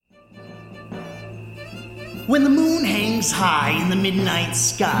When the moon hangs high in the midnight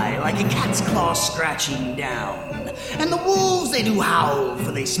sky like a cat's claw scratching down, and the wolves they do howl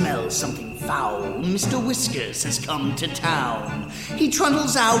for they smell something foul, Mr. Whiskers has come to town. He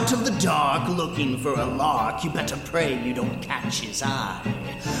trundles out of the dark looking for a lark. You better pray you don't catch his eye,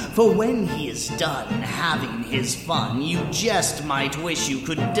 for when he is done having his fun, you just might wish you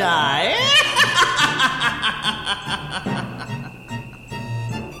could die.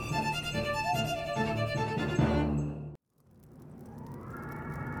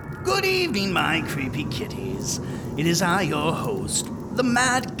 Good evening, my creepy kitties. It is I, your host, the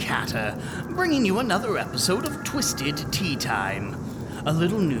Mad Catter, bringing you another episode of Twisted Teatime. A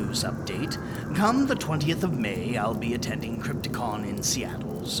little news update. Come the 20th of May, I'll be attending Crypticon in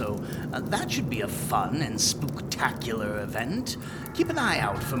Seattle, so that should be a fun and spooktacular event. Keep an eye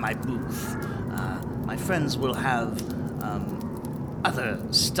out for my booth. My friends will have, other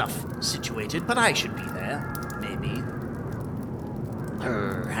stuff situated, but I should be there, maybe.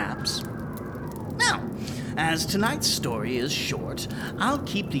 Perhaps. Now, as tonight's story is short, I'll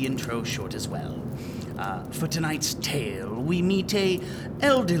keep the intro short as well. For tonight's tale, we meet a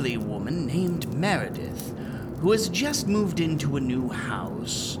elderly woman named Meredith, who has just moved into a new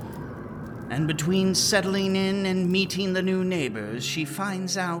house. And between settling in and meeting the new neighbors, she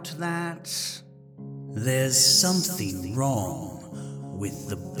finds out that there's something wrong with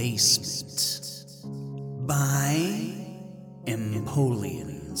the basement. By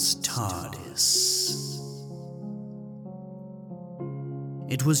Empolion's TARDIS.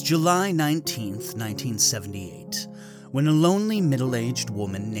 It was July 19th, 1978, when a lonely middle-aged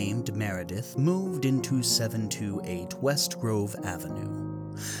woman named Meredith moved into 728 West Grove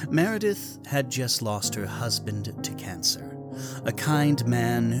Avenue. Meredith had just lost her husband to cancer, a kind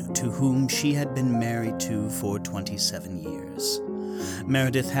man to whom she had been married to for 27 years.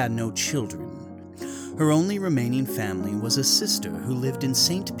 Meredith had no children. Her only remaining family was a sister who lived in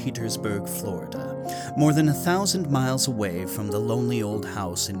St. Petersburg, Florida, more than 1,000 miles away from the lonely old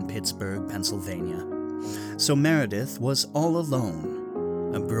house in Pittsburgh, Pennsylvania. So Meredith was all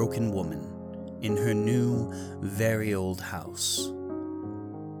alone, a broken woman, in her new, very old house.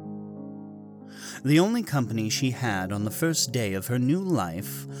 The only company she had on the first day of her new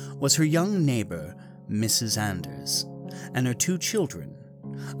life was her young neighbor, Mrs. Anders, and her 2 children,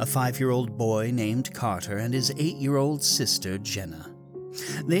 a 5-year-old boy named Carter and his 8-year-old sister, Jenna.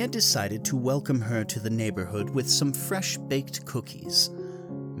 They had decided to welcome her to the neighborhood with some fresh-baked cookies.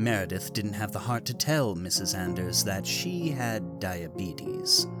 Meredith didn't have the heart to tell Mrs. Anders that she had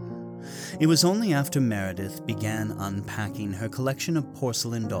diabetes. It was only after Meredith began unpacking her collection of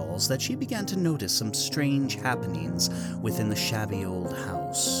porcelain dolls that she began to notice some strange happenings within the shabby old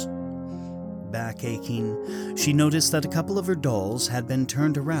house. Back aching, she noticed that a couple of her dolls had been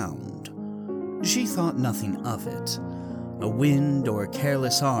turned around. She thought nothing of it. A wind or a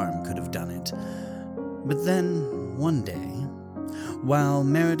careless arm could have done it. But then, one day, while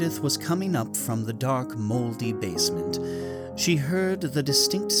Meredith was coming up from the dark, moldy basement, she heard the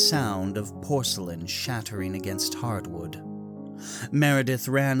distinct sound of porcelain shattering against hardwood. Meredith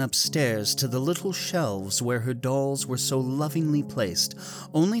ran upstairs to the little shelves where her dolls were so lovingly placed,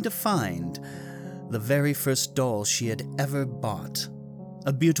 only to find the very first doll she had ever bought,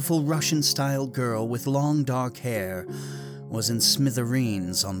 a beautiful Russian-style girl with long dark hair, was in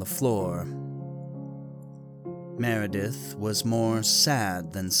smithereens on the floor. Meredith was more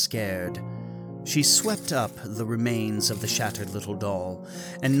sad than scared. She swept up the remains of the shattered little doll,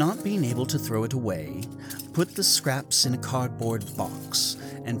 and not being able to throw it away, put the scraps in a cardboard box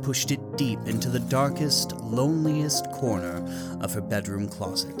and pushed it deep into the darkest, loneliest corner of her bedroom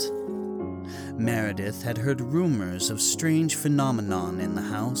closet. Meredith had heard rumors of strange phenomenon in the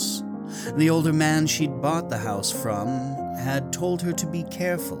house. The older man she'd bought the house from had told her to be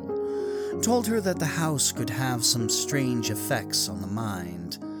careful, told her that the house could have some strange effects on the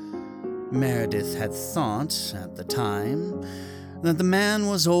mind. Meredith had thought, at the time, that the man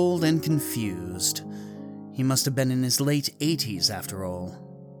was old and confused. He must have been in his late 80s, after all.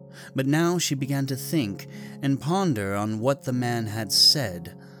 But now she began to think and ponder on what the man had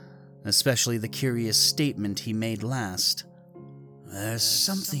said, especially the curious statement he made last. "There's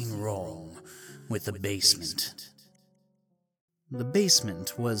something wrong with the basement." The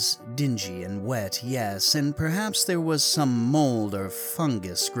basement was dingy and wet, yes, and perhaps there was some mold or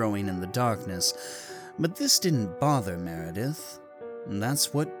fungus growing in the darkness, but this didn't bother Meredith.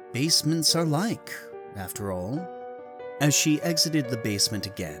 That's what basements are like, after all. As she exited the basement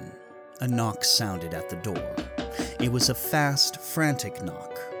again, a knock sounded at the door. It was a fast, frantic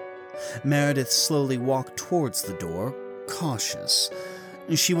knock. Meredith slowly walked towards the door, cautious.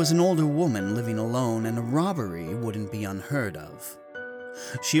 She was an older woman living alone, and a robbery wouldn't be unheard of.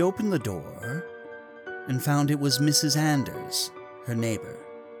 She opened the door and found it was Mrs. Anders, her neighbor.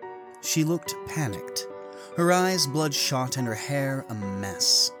 She looked panicked, her eyes bloodshot and her hair a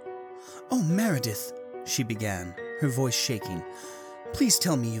mess. "Oh, Meredith," she began, her voice shaking. "Please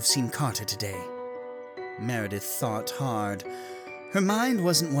tell me you've seen Carter today." Meredith thought hard. Her mind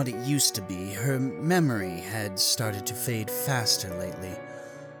wasn't what it used to be. Her memory had started to fade faster lately.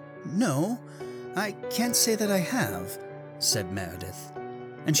 "No, I can't say that I have," said Meredith,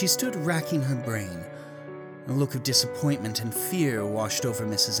 and she stood racking her brain. A look of disappointment and fear washed over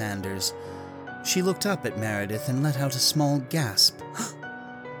Mrs. Anders. She looked up at Meredith and let out a small gasp.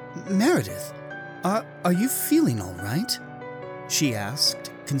 "Meredith, are you feeling all right?" she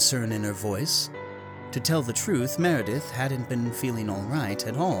asked, concern in her voice. To tell the truth, Meredith hadn't been feeling all right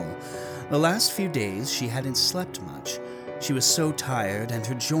at all. The last few days she hadn't slept much. She was so tired and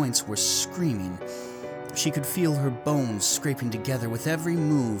her joints were screaming. She could feel her bones scraping together with every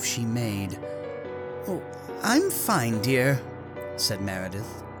move she made. "Oh, I'm fine, dear," said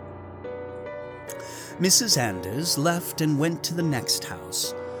Meredith. Mrs. Anders left and went to the next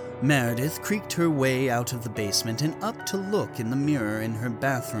house. Meredith creaked her way out of the basement and up to look in the mirror in her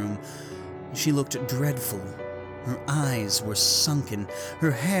bathroom. She looked dreadful. Her eyes were sunken,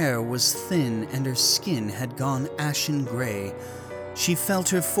 her hair was thin, and her skin had gone ashen gray. She felt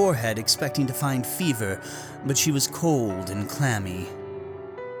her forehead, expecting to find fever, but she was cold and clammy.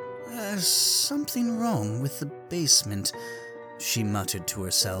 "There's something wrong with the basement," she muttered to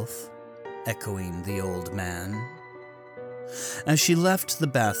herself, echoing the old man. As she left the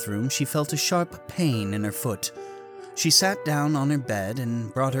bathroom, she felt a sharp pain in her foot. She sat down on her bed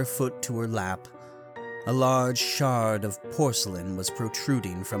and brought her foot to her lap. A large shard of porcelain was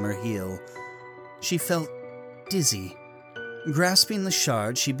protruding from her heel. She felt dizzy. Grasping the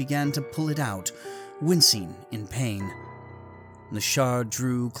shard, she began to pull it out, wincing in pain. The shard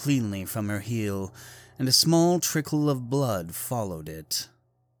drew cleanly from her heel, and a small trickle of blood followed it.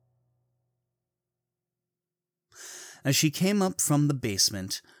 As she came up from the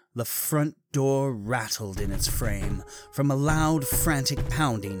basement, the front door rattled in its frame from a loud, frantic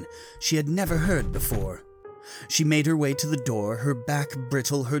pounding she had never heard before. She made her way to the door, her back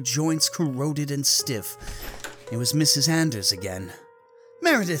brittle, her joints corroded and stiff. It was Mrs. Anders again.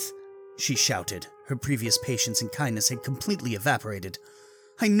 "Meredith!" she shouted. Her previous patience and kindness had completely evaporated.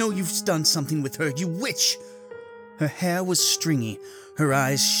 "I know you've done something with her, you witch!" Her hair was stringy, her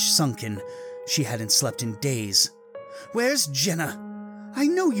eyes sunken. She hadn't slept in days. "Where's Jenna? I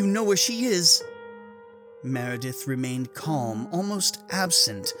know you know where she is." Meredith remained calm, almost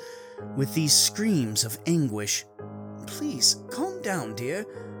absent, with these screams of anguish. "Please, calm down, dear.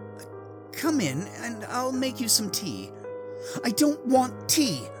 Come in, and I'll make you some tea." "I don't want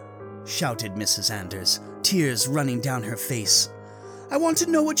tea," shouted Mrs. Anders, tears running down her face. "I want to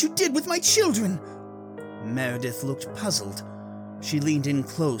know what you did with my children." Meredith looked puzzled. She leaned in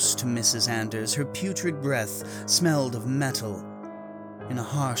close to Mrs. Anders. Her putrid breath smelled of metal. In a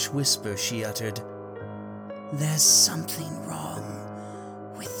harsh whisper, she uttered, "There's something wrong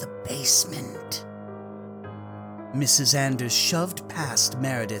with the basement." Mrs. Anders shoved past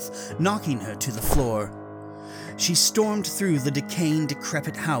Meredith, knocking her to the floor. She stormed through the decaying,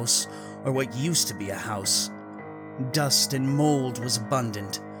 decrepit house, or what used to be a house. Dust and mold was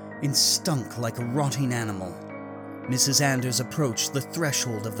abundant, and stunk like a rotting animal. Mrs. Anders approached the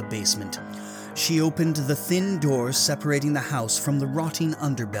threshold of the basement. She opened the thin door separating the house from the rotting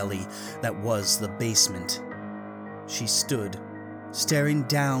underbelly that was the basement. She stood, staring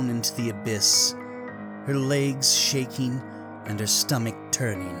down into the abyss, her legs shaking and her stomach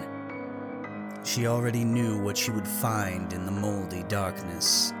turning. She already knew what she would find in the moldy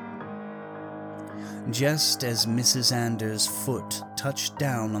darkness. Just as Mrs. Anders' foot touched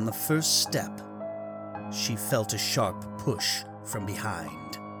down on the first step, she felt a sharp push from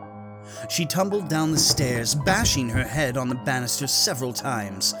behind. She tumbled down the stairs, bashing her head on the banister several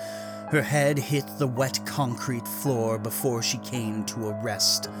times. Her head hit the wet concrete floor before she came to a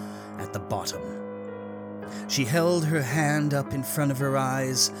rest at the bottom. She held her hand up in front of her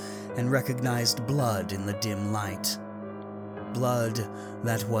eyes and recognized blood in the dim light. Blood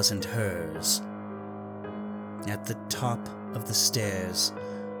that wasn't hers. At the top of the stairs,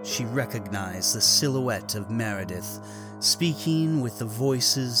 she recognized the silhouette of Meredith, speaking with the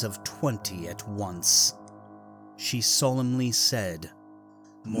voices of 20 at once. She solemnly said,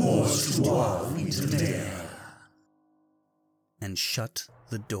 "Mors toi vitamer," and shut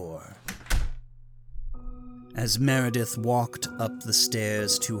the door. As Meredith walked up the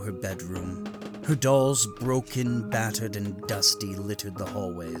stairs to her bedroom, Her dolls, broken, battered, and dusty, littered the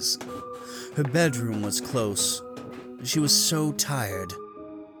hallways. Her bedroom was close. She was so tired.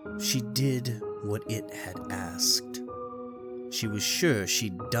 She did what it had asked. She was sure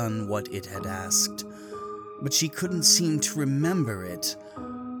she'd done what it had asked, but she couldn't seem to remember it.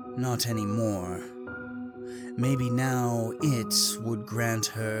 Not anymore. Maybe now it would grant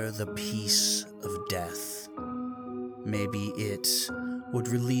her the peace of death. Maybe it would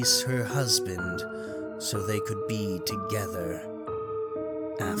release her husband so they could be together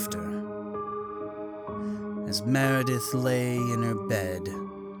after. As Meredith lay in her bed,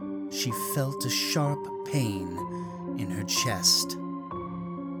 she felt a sharp pain in her chest.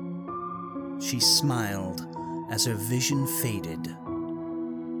 She smiled as her vision faded.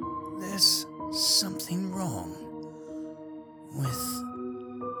 There's something wrong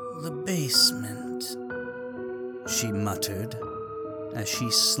with the basement, she muttered as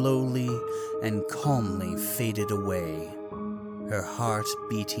she slowly and calmly faded away, her heart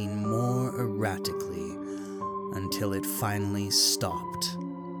beating more erratically until it finally stopped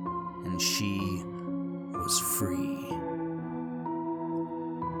and she was free.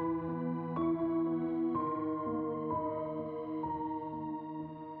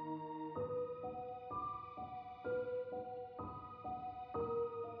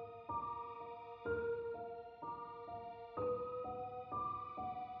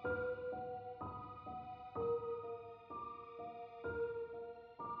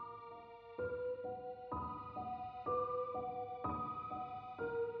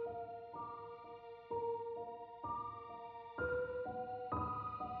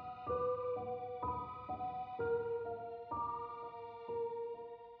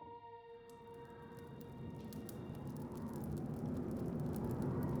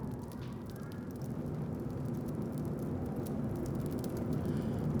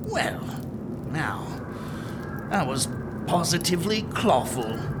 Well, now, that was positively clawful.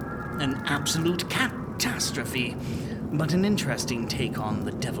 An absolute catastrophe, but an interesting take on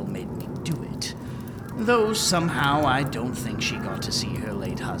The Devil Made Me Do It. Though somehow I don't think she got to see her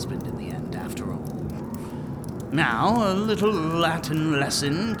late husband in the end after all. Now, a little Latin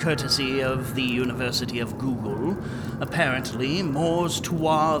lesson courtesy of the University of Google. Apparently, mors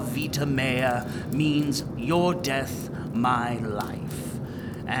tua vita mea means your death, my life,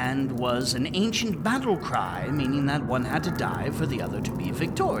 and was an ancient battle cry, meaning that one had to die for the other to be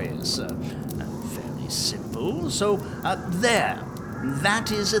victorious. Fairly simple. So, there. That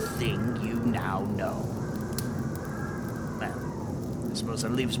is a thing you now know. Well, I suppose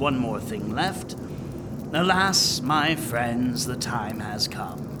that leaves one more thing left. Alas, my friends, the time has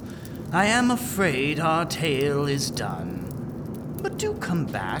come. I am afraid our tale is done. But do come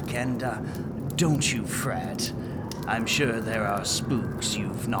back and, don't you fret. I'm sure there are spooks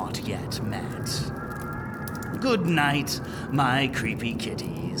you've not yet met. Good night, my creepy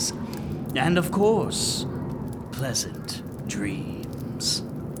kitties. And of course, pleasant dreams.